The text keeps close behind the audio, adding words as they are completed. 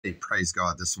Hey, praise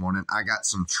God this morning. I got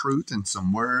some truth and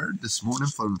some word this morning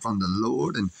from the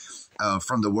Lord and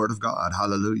from the Word of God.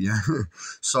 Hallelujah.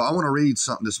 So I want to read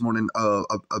something this morning.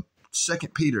 2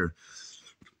 Peter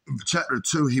chapter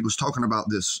 2, he was talking about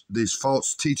these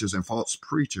false teachers and false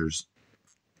preachers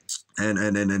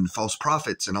and false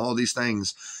prophets and all these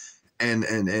things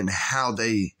and how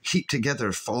they heap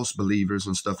together false believers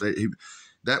and stuff.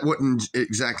 That wasn't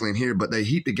exactly in here, but they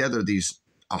heap together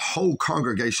a whole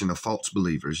congregation of false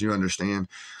believers. You understand?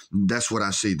 That's what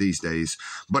I see these days.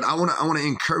 But I want to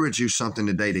encourage you something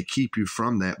today to keep you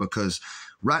from that, because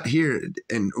right here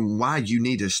and why you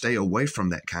need to stay away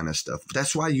from that kind of stuff.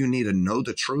 That's why you need to know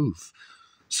the truth,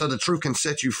 so the truth can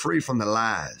set you free from the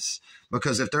lies.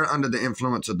 Because if they're under the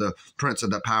influence of the prince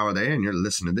of the power there and you're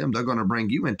listening to them, they're going to bring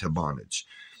you into bondage.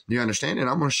 You understand? And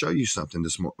I'm going to show you something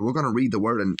this morning. We're going to read the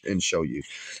word and show you.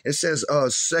 It says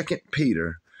 2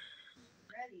 Peter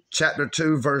chapter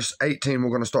 2, verse 18. We're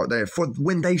going to start there. For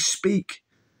when they speak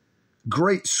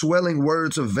great swelling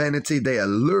words of vanity, they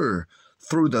allure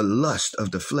through the lust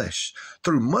of the flesh,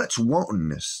 through much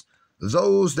wantonness.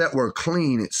 Those that were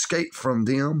clean escape from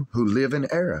them who live in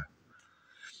error.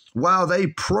 While they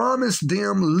promise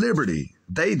them liberty,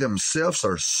 they themselves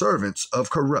are servants of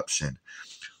corruption.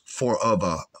 For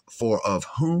of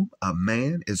whom a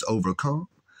man is overcome,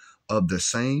 of the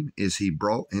same is he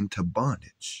brought into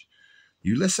bondage.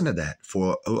 You listen to that.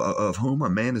 For of whom a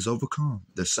man is overcome,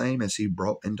 the same as he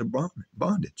brought into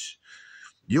bondage.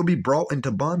 You'll be brought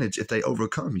into bondage if they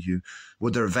overcome you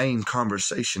with their vain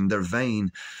conversation, their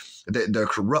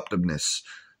corruptiveness.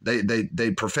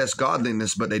 They profess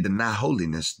godliness, but they deny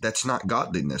holiness. That's not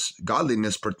godliness.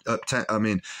 Godliness,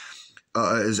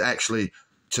 is actually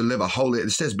to live a holy. It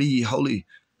says, "Be ye holy."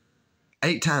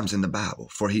 8 times in the Bible,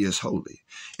 for he is holy.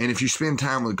 And if you spend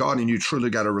time with God and you truly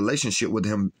got a relationship with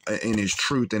him in his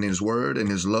truth and his word and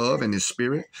his love and his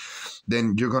spirit,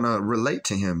 then you're going to relate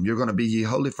to him. You're going to be ye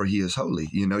holy, for he is holy.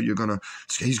 You know,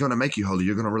 he's going to make you holy.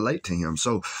 You're going to relate to him.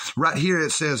 So right here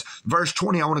it says, verse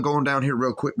 20, I want to go on down here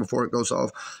real quick before it goes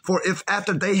off. For if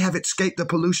after they have escaped the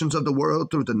pollutions of the world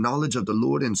through the knowledge of the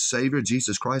Lord and Savior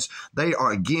Jesus Christ, they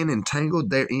are again entangled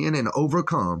therein and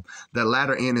overcome, the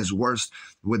latter end is worse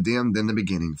with them than the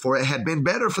beginning. For it had been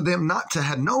better for them not to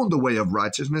have known the way of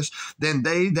righteousness than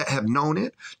they that have known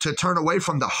it, to turn away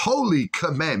from the holy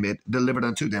commandment delivered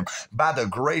unto them. By the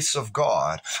grace of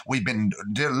God, we've been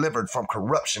delivered from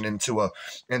corruption into a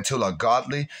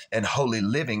godly and holy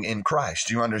living in Christ.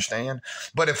 Do you understand?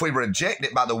 But if we reject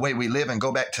it by the way we live and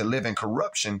go back to live in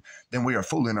corruption, then we are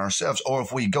fooling ourselves. Or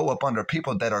if we go up under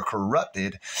people that are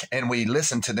corrupted and we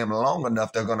listen to them long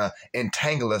enough, they're going to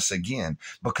entangle us again,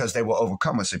 because they will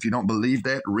overcome us. If you don't believe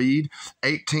that, read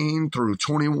 18 through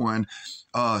 21,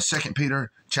 2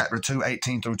 Peter chapter 2,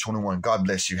 18 through 21. God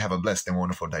bless you. Have a blessed and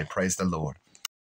wonderful day. Praise the Lord.